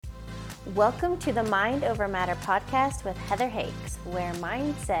Welcome to the Mind Over Matter podcast with Heather Hakes, where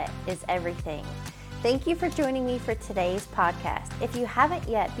mindset is everything. Thank you for joining me for today's podcast. If you haven't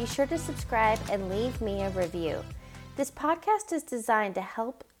yet, be sure to subscribe and leave me a review. This podcast is designed to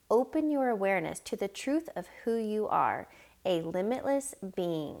help open your awareness to the truth of who you are, a limitless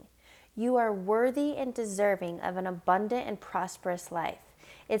being. You are worthy and deserving of an abundant and prosperous life.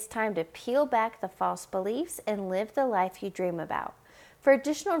 It's time to peel back the false beliefs and live the life you dream about. For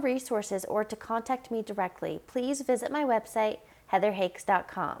additional resources or to contact me directly, please visit my website,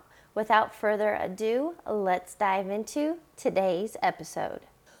 heatherhakes.com. Without further ado, let's dive into today's episode.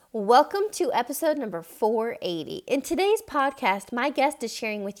 Welcome to episode number 480. In today's podcast, my guest is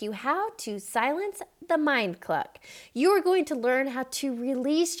sharing with you how to silence the mind cluck. You are going to learn how to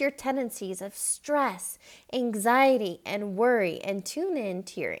release your tendencies of stress, anxiety, and worry, and tune in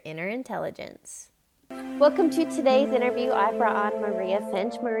to your inner intelligence. Welcome to today's interview. I brought on Maria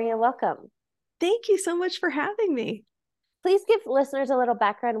Finch. Maria, welcome. Thank you so much for having me. Please give listeners a little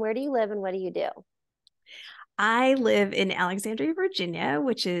background. Where do you live and what do you do? I live in Alexandria, Virginia,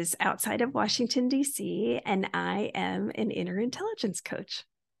 which is outside of Washington, D.C., and I am an inner intelligence coach.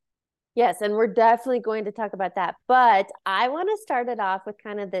 Yes, and we're definitely going to talk about that. But I want to start it off with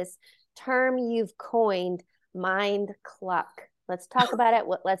kind of this term you've coined, mind cluck. Let's talk about it.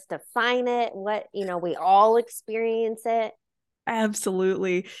 Let's define it. We all experience it.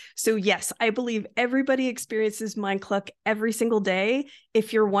 Absolutely. So yes, I believe everybody experiences mind cluck every single day.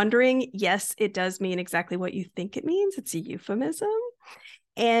 If you're wondering, yes, it does mean exactly what you think it means. It's a euphemism.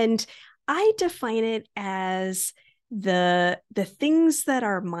 And I define it as the things that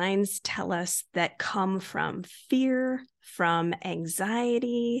our minds tell us that come from fear, from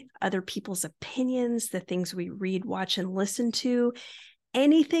anxiety, other people's opinions, the things we read, watch, and listen to.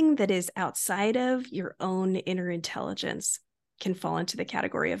 Anything that is outside of your own inner intelligence can fall into the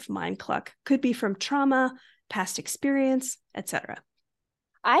category of mind cluck. Could be from trauma, past experience, etc.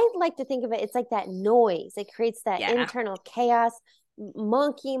 I like to think of it, it's like that noise. It creates that internal chaos,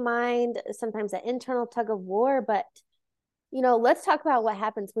 monkey mind, sometimes that internal tug of war. But, let's talk about what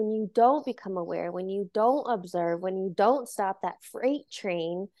happens when you don't become aware, when you don't observe, when you don't stop that freight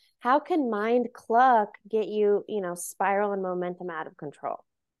train. How can mind cluck get you, spiral and momentum out of control?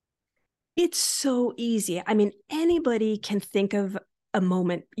 It's so easy. I mean, anybody can think of a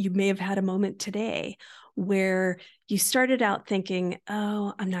moment. You may have had a moment today where you started out thinking,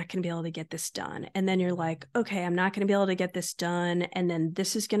 oh, I'm not going to be able to get this done. And then you're like, okay, I'm not going to be able to get this done. And then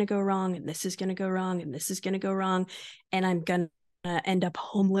this is going to go wrong. And this is going to go wrong. And this is going to go wrong. And I'm going to end up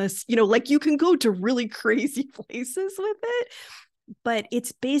homeless. Like you can go to really crazy places with it. But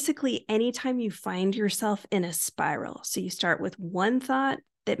it's basically anytime you find yourself in a spiral. So you start with one thought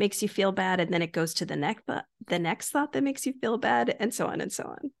that makes you feel bad, and then it goes to the next thought that makes you feel bad, and so on and so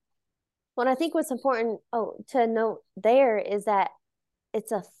on. Well, I think what's important to note there is that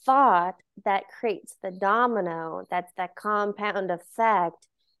it's a thought that creates the domino, that's that compound effect,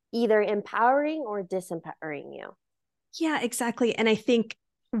 either empowering or disempowering you. Yeah, exactly. And I think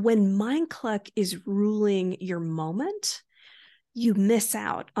when mind cluck is ruling your moment, you miss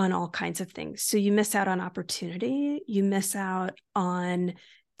out on all kinds of things. So you miss out on opportunity, you miss out on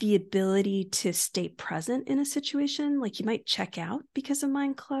the ability to stay present in a situation. Like you might check out because of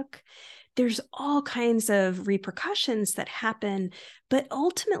mind cluck. There's all kinds of repercussions that happen, but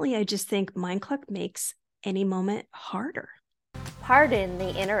ultimately I just think mind cluck makes any moment harder. Pardon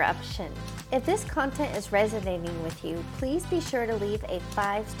the interruption. If this content is resonating with you, please be sure to leave a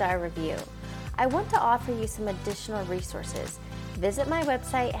 5-star review. I want to offer you some additional resources. Visit my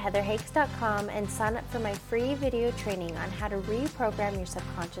website, heatherhakes.com, and sign up for my free video training on how to reprogram your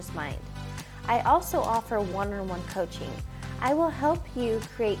subconscious mind. I also offer one-on-one coaching. I will help you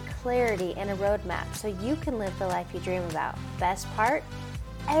create clarity and a roadmap so you can live the life you dream about. Best part?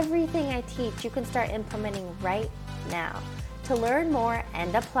 Everything I teach you can start implementing right now. To learn more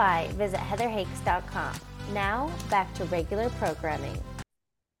and apply, visit heatherhakes.com. Now, back to regular programming.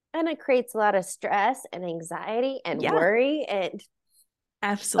 And it creates a lot of stress and anxiety and worry. And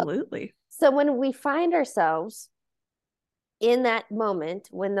absolutely. So when we find ourselves in that moment,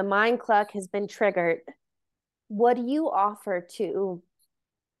 when the mind cluck has been triggered, what do you offer to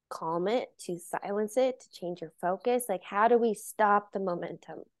calm it, to silence it, to change your focus? Like, how do we stop the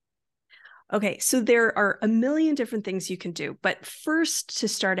momentum? Okay, so there are a million different things you can do. But first, to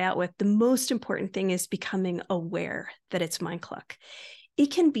start out with, the most important thing is becoming aware that it's mind cluck. It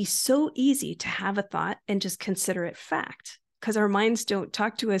can be so easy to have a thought and just consider it fact, because our minds don't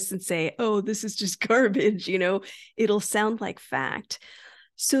talk to us and say, oh, this is just garbage, it'll sound like fact.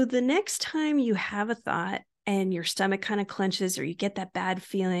 So the next time you have a thought, and your stomach kind of clenches, or you get that bad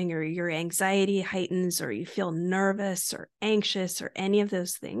feeling, or your anxiety heightens, or you feel nervous or anxious, or any of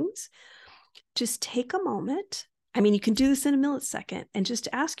those things, just take a moment. I mean, you can do this in a millisecond and just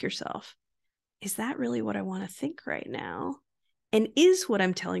ask yourself, is that really what I want to think right now? And is what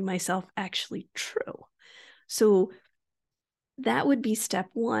I'm telling myself actually true? So that would be step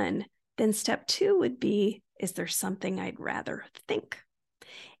one. Then step two would be, is there something I'd rather think?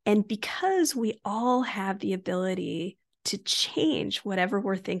 And because we all have the ability to change whatever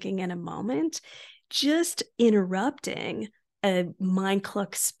we're thinking in a moment, just interrupting a mind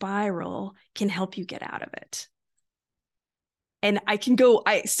cluck spiral can help you get out of it. And I can go,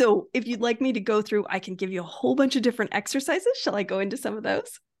 so if you'd like me to go through, I can give you a whole bunch of different exercises. Shall I go into some of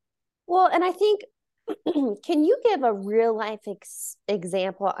those? Well, and I think, can you give a real life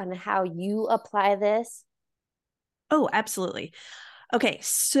example on how you apply this? Oh, absolutely. Okay,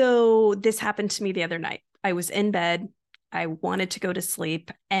 so this happened to me the other night. I was in bed. I wanted to go to sleep,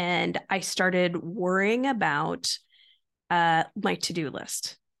 and I started worrying about my to-do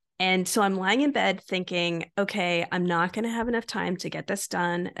list. And so I'm lying in bed thinking, okay, I'm not going to have enough time to get this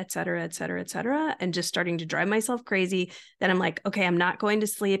done, et cetera, et cetera, et cetera. And just starting to drive myself crazy. Then I'm like, okay, I'm not going to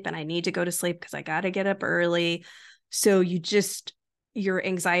sleep, and I need to go to sleep because I got to get up early. So your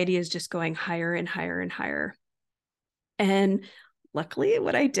anxiety is just going higher and higher and higher. And luckily,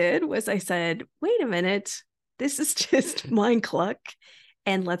 what I did was I said, wait a minute, this is just mind cluck,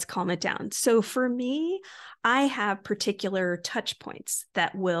 and let's calm it down. So for me, I have particular touch points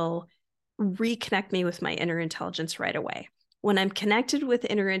that will reconnect me with my inner intelligence right away. When I'm connected with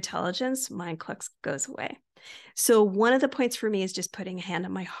inner intelligence, mind cluck goes away. So one of the points for me is just putting a hand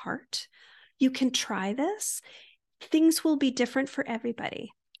on my heart. You can try this. Things will be different for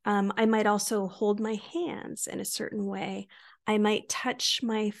everybody. I might also hold my hands in a certain way. I might touch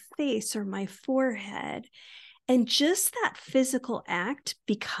my face or my forehead. And just that physical act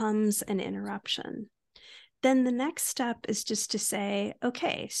becomes an interruption. Then the next step is just to say,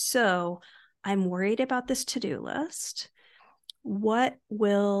 okay, so I'm worried about this to-do list. Number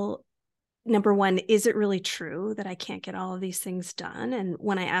one, is it really true that I can't get all of these things done? And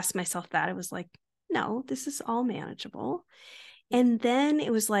when I asked myself that, I was like, no, this is all manageable. And then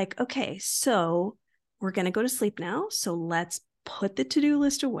it was like, okay, so we're going to go to sleep now. So let's put the to-do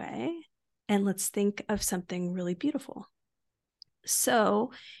list away and let's think of something really beautiful.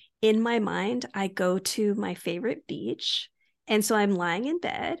 So in my mind, I go to my favorite beach. And so I'm lying in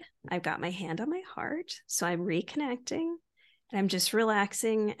bed. I've got my hand on my heart. So I'm reconnecting and I'm just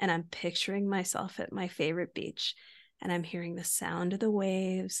relaxing and I'm picturing myself at my favorite beach. And I'm hearing the sound of the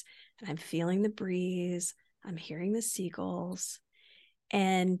waves and I'm feeling the breeze. I'm hearing the seagulls.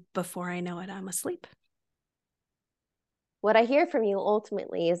 And before I know it, I'm asleep. What I hear from you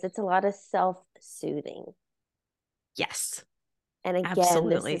ultimately is it's a lot of self-soothing. Yes, And again,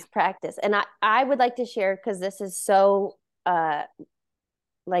 absolutely. this is practice. And I would like to share, because this is so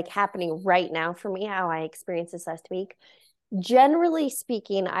like happening right now for me, how I experienced this last week. Generally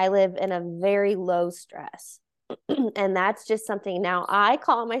speaking, I live in a very low stress. And that's just something. Now I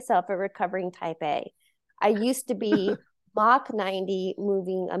call myself a recovering type A. I used to be Mach 90,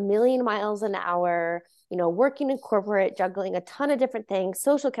 moving a million miles an hour, working in corporate, juggling a ton of different things,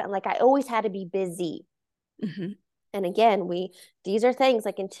 social, like I always had to be busy. Mm-hmm. And again, these are things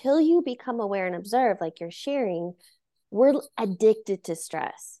like, until you become aware and observe, like you're sharing, we're addicted to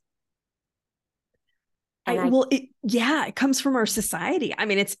stress. It comes from our society. I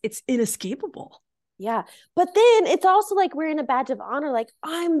mean, it's inescapable. Yeah. But then it's also like we're in a badge of honor, like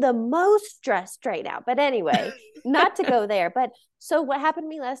I'm the most stressed right now. But anyway, not to go there. But so what happened to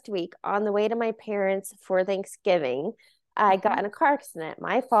me last week on the way to my parents for Thanksgiving, I got in a car accident.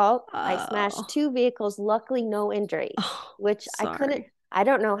 My fault. I smashed 2 vehicles, luckily no injuries, which sorry. I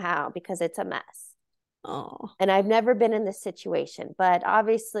don't know how, because it's a mess. Oh. And I've never been in this situation, but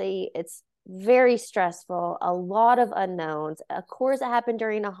obviously it's very stressful, a lot of unknowns. Of course, it happened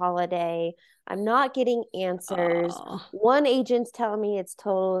during a holiday. I'm not getting answers. Oh. One agent's telling me it's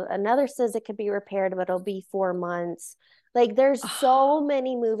total, another says it could be repaired, but it'll be 4 months. Like there's so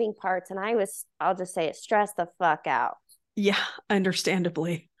many moving parts. And I'll just say it, stressed the fuck out. Yeah,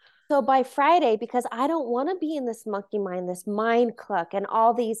 understandably. So by Friday, because I don't want to be in this monkey mind, this mind cluck and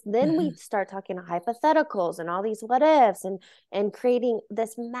all these, then we start talking hypotheticals and all these what ifs and creating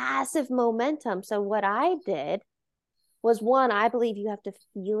this massive momentum. So what I did was, one, I believe you have to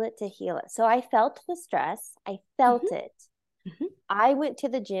feel it to heal it. So I felt the stress. I felt it. I went to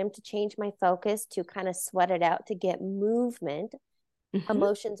the gym to change my focus, to kind of sweat it out, to get movement.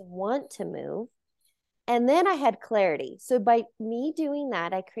 Emotions want to move. And then I had clarity. So by me doing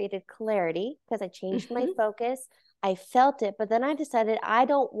that, I created clarity because I changed my focus. I felt it, but then I decided I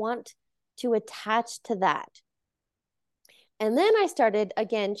don't want to attach to that. And then I started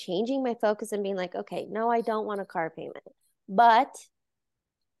again changing my focus and being like, okay, no, I don't want a car payment. But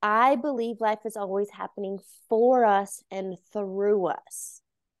I believe life is always happening for us and through us.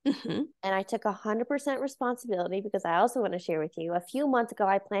 And I took 100% responsibility because I also want to share with you a few months ago,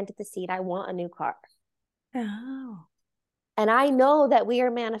 I planted the seed. I want a new car. Oh. And I know that we are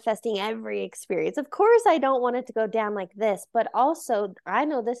manifesting every experience. Of course, I don't want it to go down like this, but also I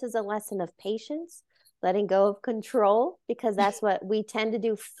know this is a lesson of patience, letting go of control, because that's what we tend to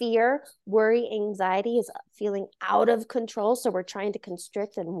do. Fear, worry, anxiety is feeling out of control. So we're trying to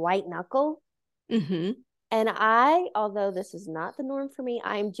constrict and white knuckle. And although this is not the norm for me,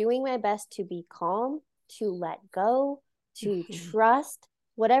 I'm doing my best to be calm, to let go, to trust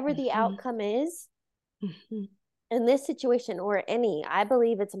whatever the outcome is. In this situation or any, I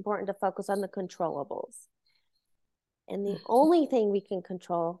believe it's important to focus on the controllables. And the only thing we can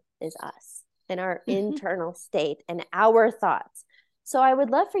control is us and our internal state and our thoughts. So I would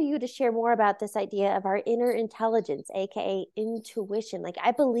love for you to share more about this idea of our inner intelligence, aka intuition. Like,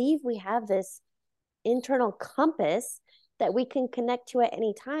 I believe we have this internal compass that we can connect to at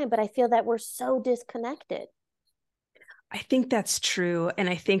any time, but I feel that we're so disconnected. I think that's true. And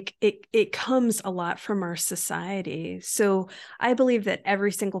I think it comes a lot from our society. So I believe that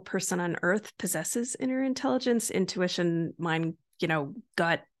every single person on earth possesses inner intelligence, intuition, mind,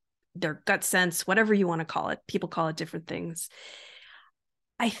 gut, their gut sense, whatever you want to call it. People call it different things.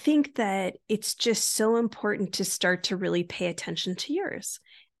 I think that it's just so important to start to really pay attention to yours.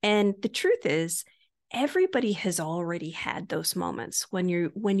 And the truth is, everybody has already had those moments when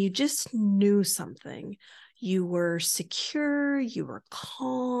you just knew something. You were secure, you were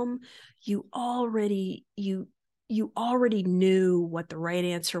calm, you already knew what the right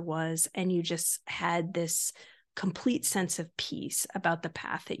answer was, and you just had this complete sense of peace about the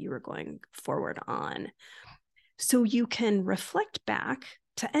path that you were going forward on. So you can reflect back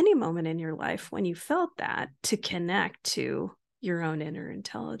to any moment in your life when you felt that to connect to your own inner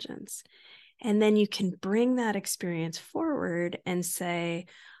intelligence. And then you can bring that experience forward and say,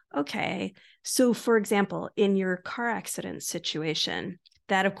 okay, so for example, in your car accident situation,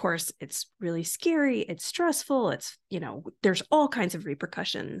 that of course, it's really scary, it's stressful, it's, there's all kinds of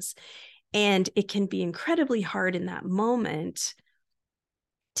repercussions. And it can be incredibly hard in that moment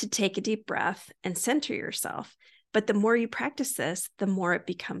to take a deep breath and center yourself. But the more you practice this, the more it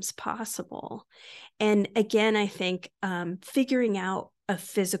becomes possible. And again, I think figuring out a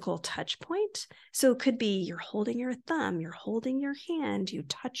physical touch point. So it could be you're holding your thumb, you're holding your hand, you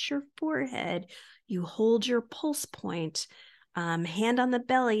touch your forehead, you hold your pulse point, hand on the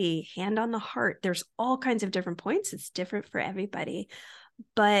belly, hand on the heart. There's all kinds of different points. It's different for everybody.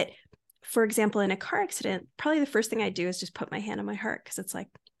 But for example, in a car accident, probably the first thing I do is just put my hand on my heart because it's like,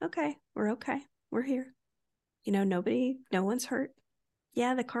 okay, we're here. No one's hurt.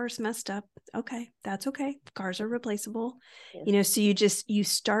 Yeah, the car's messed up. Okay, that's okay. Cars are replaceable. Yeah. So you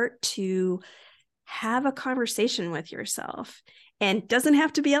start to have a conversation with yourself, and doesn't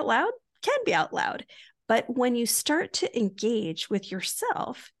have to be out loud, can be out loud. But when you start to engage with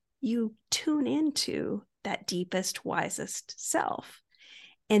yourself, you tune into that deepest, wisest self.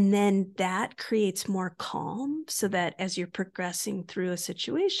 And then that creates more calm so that as you're progressing through a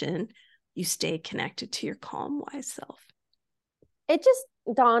situation, you stay connected to your calm, wise self. It just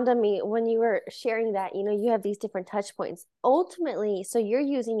dawned on me when you were sharing that, you have these different touch points. Ultimately, so you're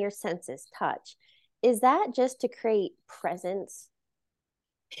using your senses, touch. Is that just to create presence?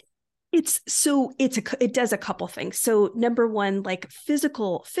 It does a couple things. So number one, like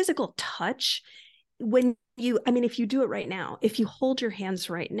physical touch, if you do it right now, if you hold your hands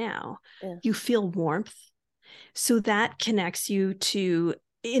right now, you feel warmth. So that connects you to,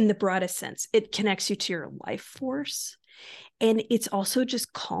 in the broadest sense, it connects you to your life force. And it's also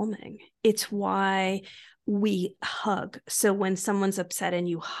just calming. It's why we hug. So when someone's upset and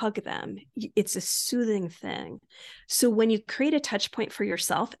you hug them, it's a soothing thing. So when you create a touch point for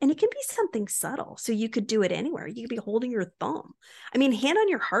yourself, and it can be something subtle, so you could do it anywhere. You could be holding your thumb. Hand on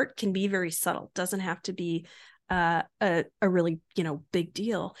your heart can be very subtle. Doesn't have to be a really, big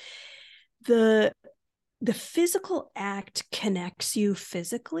deal. The physical act connects you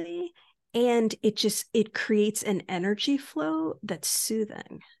physically, and it creates an energy flow that's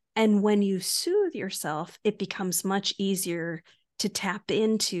soothing. And when you soothe yourself, it becomes much easier to tap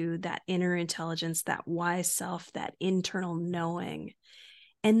into that inner intelligence, that wise self, that internal knowing.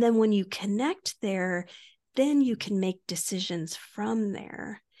 And then when you connect there, then you can make decisions from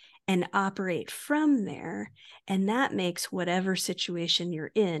there. and operate from there. And that makes whatever situation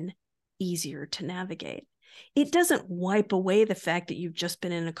you're in easier to navigate. It doesn't wipe away the fact that you've just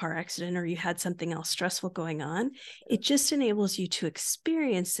been in a car accident or you had something else stressful going on. It just enables you to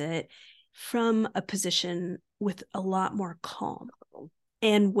experience it from a position with a lot more calm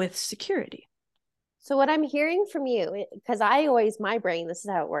and with security. So what I'm hearing from you, because I always, my brain, this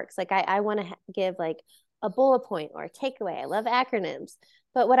is how it works. Like I want to give like a bullet point or a takeaway. I love acronyms.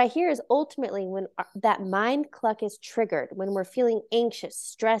 But what I hear is ultimately when that mind cluck is triggered, when we're feeling anxious,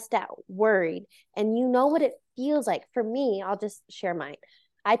 stressed out, worried, and you know what it feels like. For me, I'll just share mine.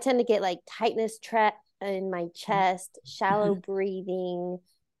 I tend to get like tightness in my chest, shallow breathing.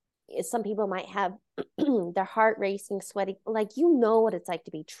 Some people might have their heart racing, sweating. Like, you know what it's like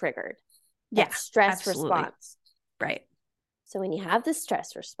to be triggered. That stress absolutely. response. Right. So when you have the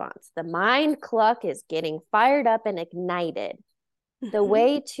stress response, the mind cluck is getting fired up and ignited. The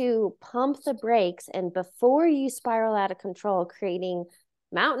way to pump the brakes and before you spiral out of control, creating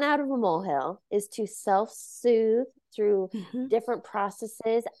mountain out of a molehill, is to self-soothe through different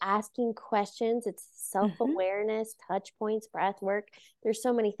processes, asking questions. It's self-awareness, touch points, breath work. There's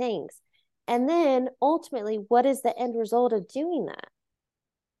so many things. And then ultimately, what is the end result of doing that?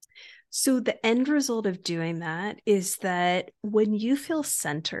 So the end result of doing that is that when you feel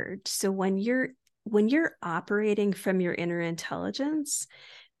centered, so when you're operating from your inner intelligence,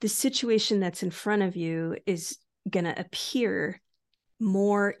 the situation that's in front of you is going to appear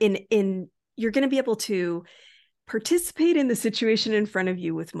more in you're going to be able to participate in the situation in front of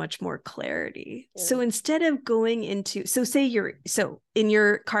you with much more clarity. Yeah. So instead of going into, in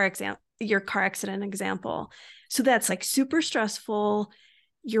your car accident example, so that's like super stressful.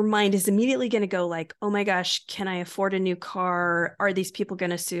 Your mind is immediately going to go like, oh my gosh, can I afford a new car? Are these people going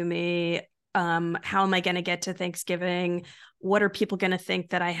to sue me? How am I going to get to Thanksgiving? What are people going to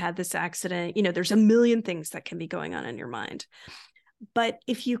think that I had this accident? There's a million things that can be going on in your mind. But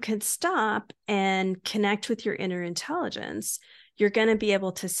if you can stop and connect with your inner intelligence, you're going to be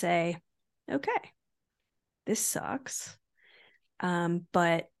able to say, okay, this sucks,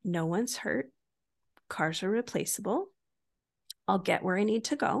 but no one's hurt. Cars are replaceable. I'll get where I need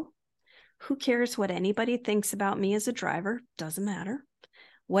to go. Who cares what anybody thinks about me as a driver? Doesn't matter.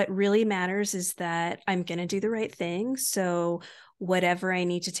 What really matters is that I'm going to do the right thing. So whatever I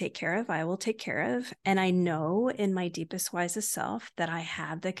need to take care of, I will take care of. And I know in my deepest, wisest self that I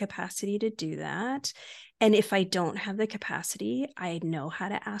have the capacity to do that. And if I don't have the capacity, I know how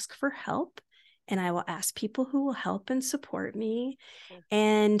to ask for help. And I will ask people who will help and support me.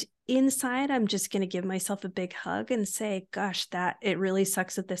 And inside, I'm just going to give myself a big hug and say, gosh, it really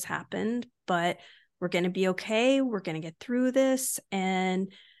sucks that this happened, but we're going to be okay. We're going to get through this.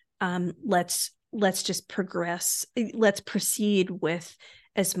 And let's just progress. Let's proceed with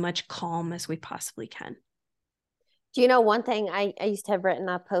as much calm as we possibly can. Do you know one thing I used to have written,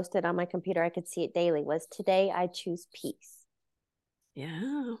 I posted on my computer, I could see it daily, was today I choose peace.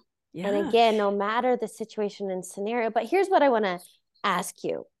 Yeah. Yeah. And again, no matter the situation and scenario, but here's what I want to ask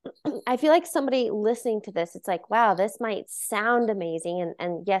you. I feel like somebody listening to this, it's like, wow, this might sound amazing.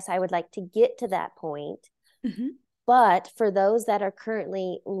 And yes, I would like to get to that point. But for those that are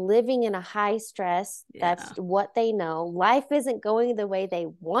currently living in a high stress, that's what they know. Life isn't going the way they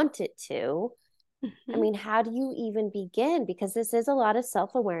want it to. I mean, how do you even begin? Because this is a lot of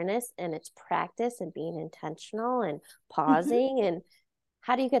self-awareness and it's practice and being intentional and pausing. And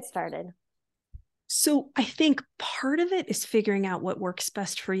how do you get started? So I think part of it is figuring out what works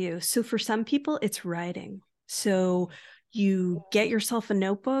best for you. So for some people, it's writing. So you get yourself a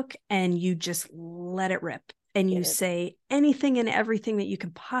notebook and you just let it rip. And you say anything and everything that you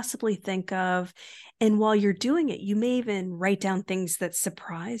can possibly think of. And while you're doing it, you may even write down things that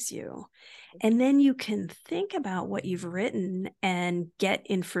surprise you. And then you can think about what you've written and get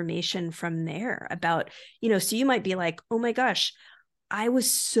information from there about, so you might be like, oh my gosh, I was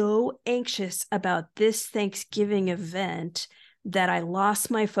so anxious about this Thanksgiving event that I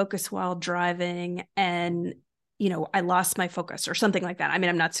lost my focus while driving and I lost my focus or something like that. I mean,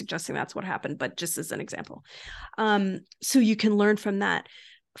 I'm not suggesting that's what happened, but just as an example. So you can learn from that.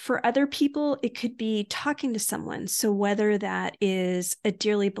 For other people, it could be talking to someone. So whether that is a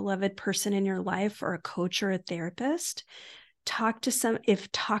dearly beloved person in your life or a coach or a therapist,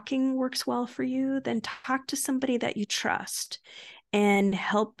 if talking works well for you, then talk to somebody that you trust and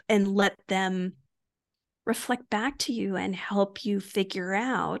help and let them reflect back to you and help you figure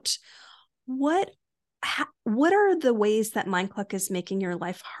out what are the ways that mind cluck is making your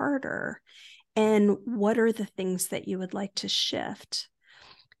life harder, and what are the things that you would like to shift.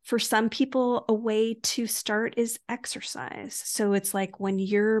 For some people, a way to start is exercise. So it's like when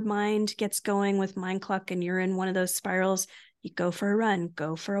your mind gets going with Mind Cluck and you're in one of those spirals, you go for a run,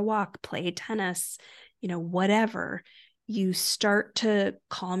 go for a walk, play tennis, whatever. You start to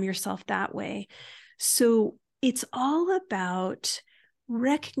calm yourself that way. So it's all about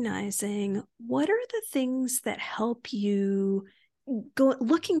recognizing what are the things that help you go,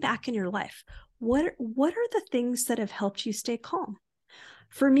 looking back in your life. What are the things that have helped you stay calm?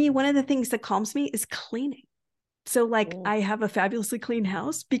 For me, one of the things that calms me is cleaning. So like I have a fabulously clean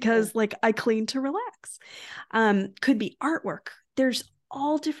house because like I clean to relax. Could be artwork. There's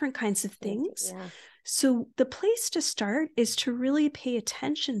all different kinds of things. Yeah. So the place to start is to really pay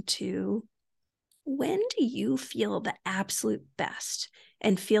attention to, when do you feel the absolute best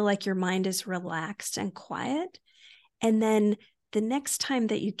and feel like your mind is relaxed and quiet? And then the next time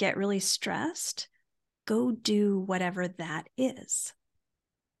that you get really stressed, go do whatever that is.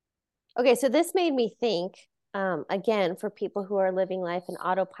 Okay, so this made me think, again, for people who are living life in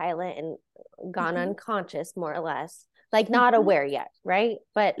autopilot and gone unconscious, more or less, like not aware yet, right?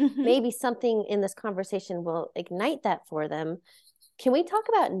 But maybe something in this conversation will ignite that for them. Can we talk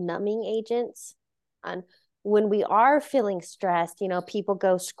about numbing agents? On when we are feeling stressed, people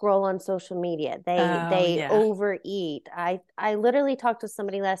go scroll on social media. They overeat. I literally talked to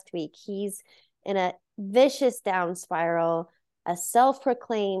somebody last week. He's in a vicious down spiral, a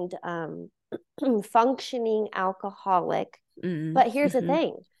self-proclaimed functioning alcoholic. But here's the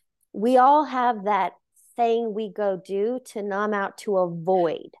thing. We all have that thing we go do to numb out, to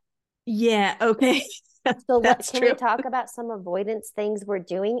avoid. Yeah. Okay. So can we talk about some avoidance things we're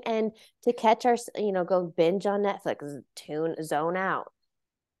doing, and to catch our, go binge on Netflix, zone out.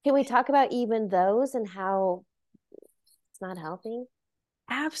 Can we talk about even those and how it's not helping?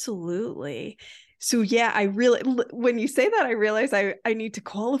 Absolutely. So yeah, when you say that, I realize I need to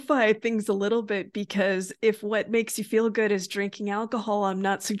qualify things a little bit, because if what makes you feel good is drinking alcohol, I'm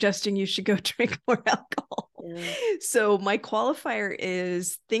not suggesting you should go drink more alcohol. Yeah. So my qualifier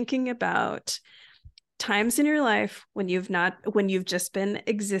is thinking about times in your life when you've just been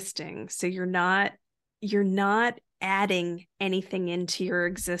existing. So you're not adding anything into your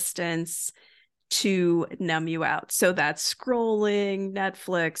existence to numb you out. So that's scrolling,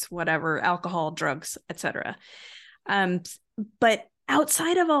 Netflix, whatever, alcohol, drugs, etc. But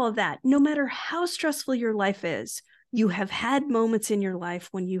outside of all of that, no matter how stressful your life is, you have had moments in your life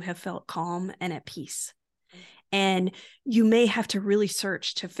when you have felt calm and at peace. And you may have to really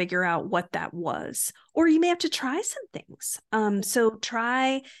search to figure out what that was, or you may have to try some things. So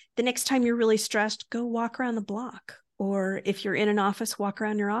try the next time you're really stressed, go walk around the block. Or if you're in an office, walk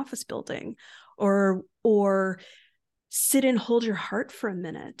around your office building, or sit and hold your heart for a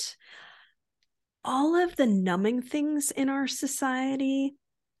minute. All of the numbing things in our society,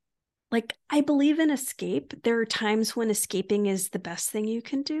 like I believe in escape. There are times when escaping is the best thing you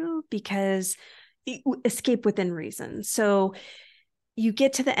can do, because escape within reason. So you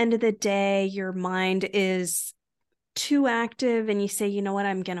get to the end of the day, your mind is too active, and you say, you know what,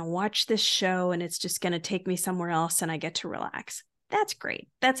 I'm going to watch this show and it's just going to take me somewhere else and I get to relax. That's great.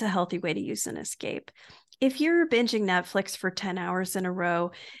 That's a healthy way to use an escape. If you're binging Netflix for 10 hours in a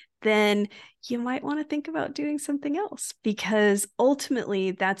row, then you might want to think about doing something else, because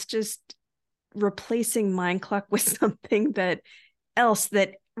ultimately that's just replacing Mind Cluck with something else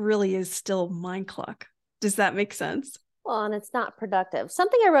that really is still Mind Cluck. Does that make sense? Well, and it's not productive.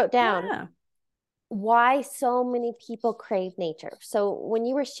 Something I wrote down, why so many people crave nature. So when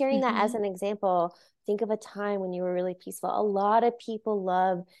you were sharing that as an example, think of a time when you were really peaceful. A lot of people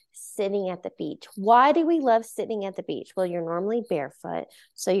love sitting at the beach. Why do we love sitting at the beach? Well, you're normally barefoot,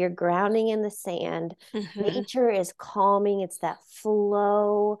 so you're grounding in the sand. Nature is calming. It's that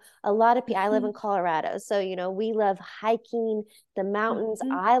flow. A lot of people, I live in Colorado, so, we love hiking the mountains.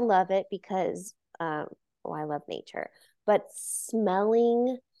 I love it because, I love nature, but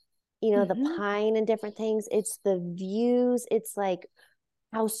smelling, the pine and different things, it's the views. It's like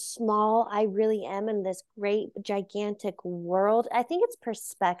how small I really am in this great, gigantic world. I think it's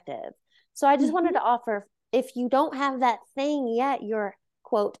perspective. So I just wanted to offer, if you don't have that thing yet, your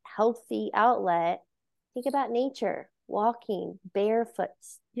quote, healthy outlet, think about nature, walking, barefoot,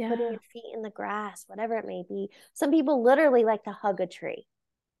 putting your feet in the grass, whatever it may be. Some people literally like to hug a tree.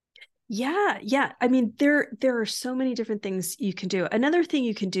 Yeah. I mean, there are so many different things you can do. Another thing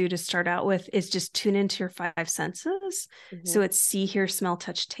you can do to start out with is just tune into your 5 senses. So it's see, hear, smell,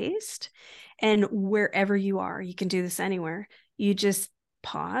 touch, taste. And wherever you are, you can do this anywhere. You just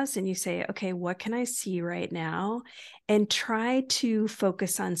pause and you say, okay, what can I see right now? And try to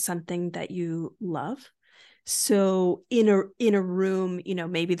focus on something that you love. So in a room,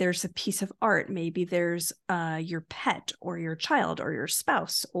 maybe there's a piece of art, maybe there's your pet or your child or your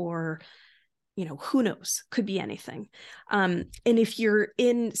spouse, or who knows, could be anything. And if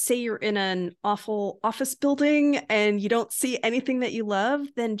say you're in an awful office building and you don't see anything that you love,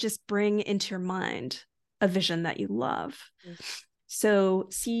 then just bring into your mind a vision that you love. Mm-hmm. So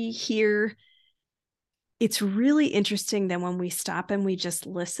see here, it's really interesting that when we stop and we just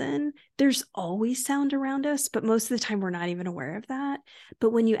listen, there's always sound around us, but most of the time we're not even aware of that. But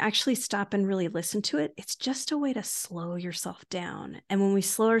when you actually stop and really listen to it, it's just a way to slow yourself down. And when we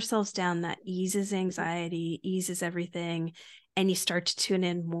slow ourselves down, that eases anxiety, eases everything, and you start to tune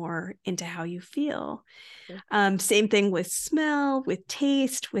in more into how you feel. Same thing with smell, with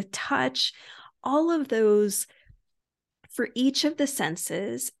taste, with touch, all of those. For each of the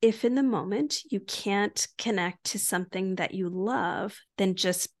senses, if in the moment you can't connect to something that you love, then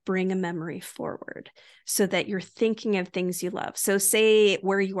just bring a memory forward so that you're thinking of things you love. So say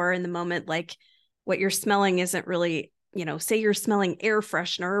where you are in the moment, like what you're smelling isn't really, say you're smelling air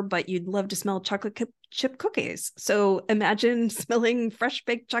freshener, but you'd love to smell chocolate chip cookies. So imagine smelling fresh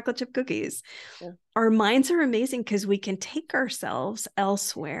baked chocolate chip cookies. Yeah. Our minds are amazing because we can take ourselves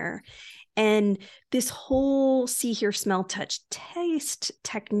elsewhere. And this whole see, hear, smell, touch, taste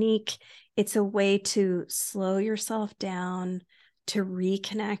technique, it's a way to slow yourself down, to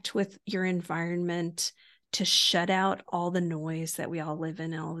reconnect with your environment, to shut out all the noise that we all live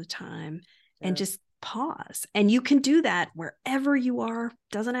in all the time, and just pause. And you can do that wherever you are.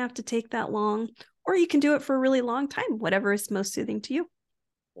 Doesn't have to take that long, or you can do it for a really long time, whatever is most soothing to you.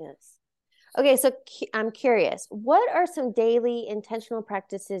 Yes. Okay, so I'm curious, what are some daily intentional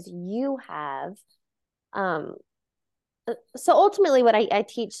practices you have? So ultimately what I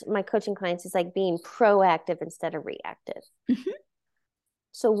teach my coaching clients is like being proactive instead of reactive. Mm-hmm.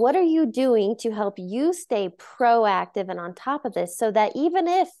 So what are you doing to help you stay proactive and on top of this so that even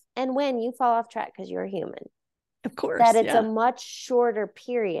if and when you fall off track, because you're a human, of course, that it's a much shorter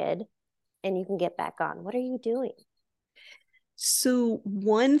period and you can get back on? What are you doing? So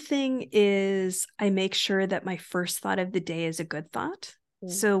one thing is I make sure that my first thought of the day is a good thought.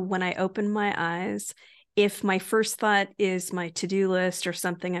 Mm-hmm. So when I open my eyes, if my first thought is my to-do list or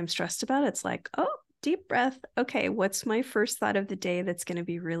something I'm stressed about, it's like, oh, deep breath. Okay, what's my first thought of the day that's going to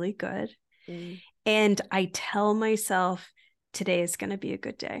be really good? Mm-hmm. And I tell myself today is going to be a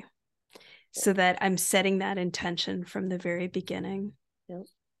good day, so that I'm setting that intention from the very beginning. Yep.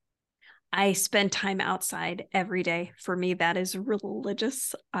 I spend time outside every day. For me, that is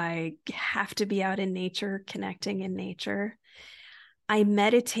religious. I have to be out in nature, connecting in nature. I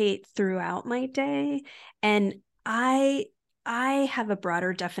meditate throughout my day, and I have a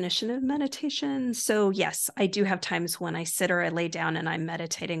broader definition of meditation. So yes, I do have times when I sit or I lay down and I'm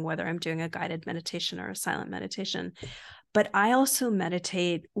meditating, whether I'm doing a guided meditation or a silent meditation. But I also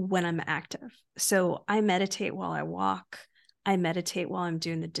meditate when I'm active. So I meditate while I walk. I meditate while I'm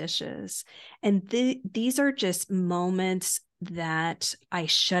doing the dishes. And these are just moments that I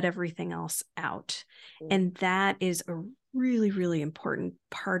shut everything else out. Mm-hmm. And that is a really, really important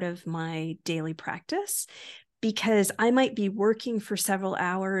part of my daily practice, because I might be working for several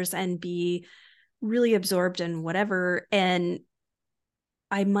hours and be really absorbed in whatever. And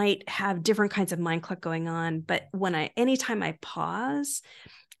I might have different kinds of mind cluck going on. But anytime I pause,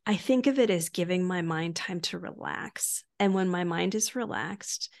 I think of it as giving my mind time to relax. And when my mind is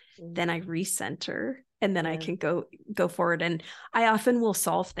relaxed, then I recenter, and then I can go forward. And I often will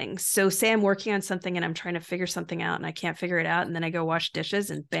solve things. So say I'm working on something and I'm trying to figure something out and I can't figure it out. And then I go wash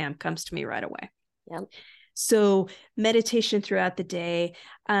dishes and bam, comes to me right away. Yep. So meditation throughout the day.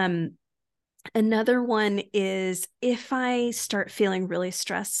 Another one is if I start feeling really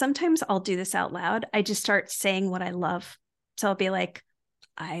stressed, sometimes I'll do this out loud. I just start saying what I love. So I'll be like,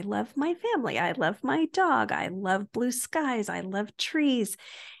 I love my family. I love my dog. I love blue skies. I love trees.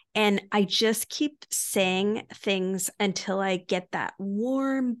 And I just keep saying things until I get that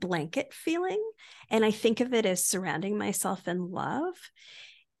warm blanket feeling. And I think of it as surrounding myself in love.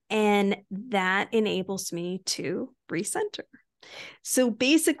 And that enables me to recenter. So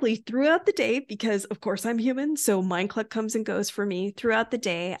basically throughout the day, because of course I'm human, so mind cluck comes and goes for me throughout the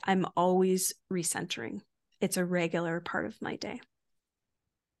day, I'm always recentering. It's a regular part of my day.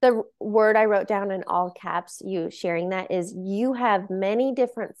 The word I wrote down in all caps, you sharing that, is you have many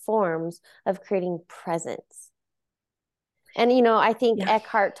different forms of creating presence. And, I think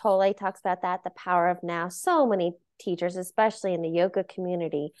Eckhart Tolle talks about that, the power of now. So many teachers, especially in the yoga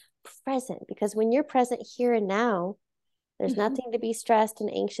community, present, because when you're present here and now, there's nothing to be stressed and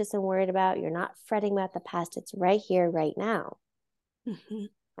anxious and worried about. You're not fretting about the past. It's right here, right now. Mm-hmm.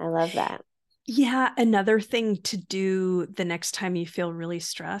 I love that. Yeah, another thing to do the next time you feel really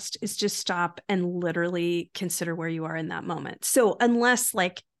stressed is just stop and literally consider where you are in that moment. So unless,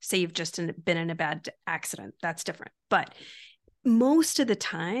 like, say you've just been in a bad accident, that's different. But most of the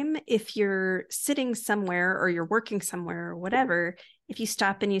time, if you're sitting somewhere or you're working somewhere or whatever, if you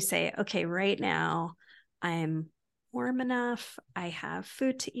stop and you say, okay, right now I'm warm enough, I have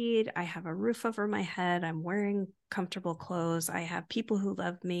food to eat, I have a roof over my head, I'm wearing comfortable clothes, I have people who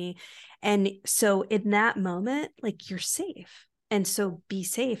love me. And so in that moment, like, you're safe. And so be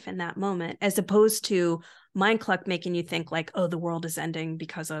safe in that moment, as opposed to mind cluck making you think like, oh, the world is ending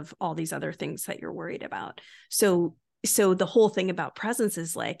because of all these other things that you're worried about. So the whole thing about presence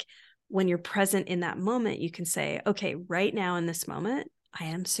is like, when you're present in that moment, you can say, okay, right now in this moment, I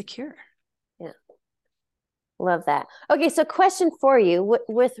am secure. Yeah. Love that. Okay, so question for you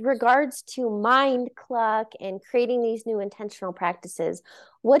with regards to mind cluck and creating these new intentional practices,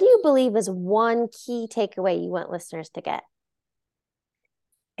 what do you believe is one key takeaway you want listeners to get?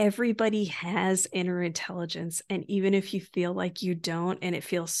 Everybody has inner intelligence. And even if you feel like you don't and it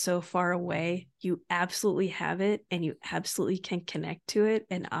feels so far away, you absolutely have it, and you absolutely can connect to it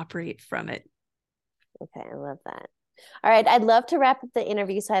and operate from it. Okay, I love that. All right, I'd love to wrap up the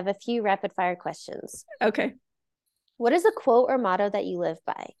interview, so I have a few rapid fire questions. Okay. What is a quote or motto that you live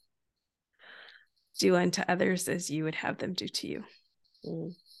by? Do unto others as you would have them do to you.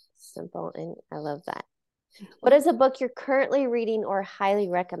 Simple, and I love that. What is a book you're currently reading or highly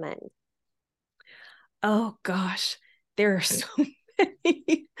recommend? Oh gosh, there are so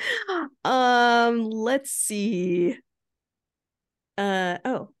many. Let's see.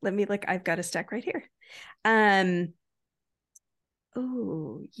 Let me look. I've got a stack right here.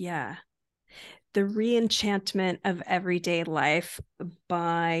 Oh yeah. The Reenchantment of Everyday Life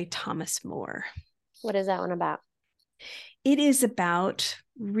by Thomas More. What is that one about? It is about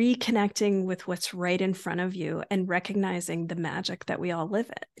reconnecting with what's right in front of you and recognizing the magic that we all live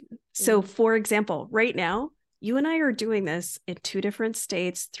in. So, for example, right now, you and I are doing this in two different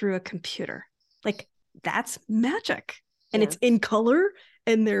states through a computer. Like, that's magic. And it's in color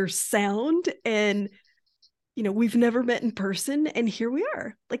and there's sound, and we've never met in person, and here we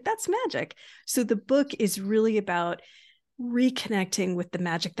are. Like, that's magic. So the book is really about reconnecting with the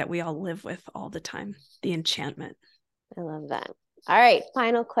magic that we all live with all the time, the enchantment. I love that. All right,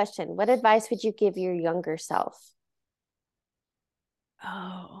 final question. What advice would you give your younger self?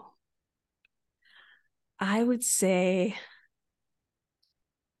 Oh, I would say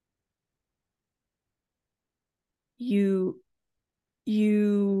you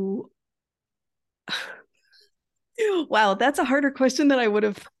wow, that's a harder question than I would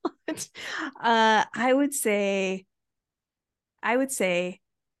have thought. I would say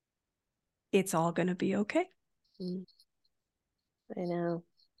it's all going to be okay. I know.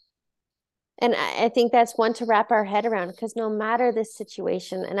 And I think that's one to wrap our head around, because no matter the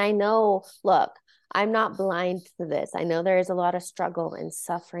situation, and I know, look, I'm not blind to this. I know there is a lot of struggle and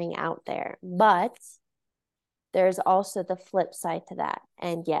suffering out there, but there's also the flip side to that.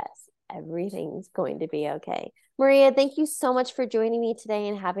 And yes, everything's going to be okay. Maria, thank you so much for joining me today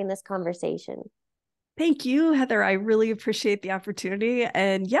and having this conversation. Thank you, Heather. I really appreciate the opportunity.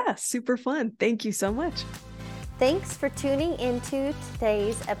 And yeah, super fun. Thank you so much. Thanks for tuning into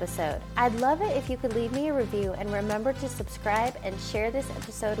today's episode. I'd love it if you could leave me a review, and remember to subscribe and share this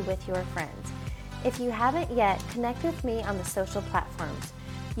episode with your friends. If you haven't yet, connect with me on the social platforms.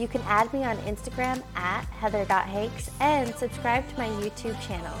 You can add me on Instagram at heather.hakes and subscribe to my YouTube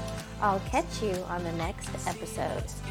channel. I'll catch you on the next episode.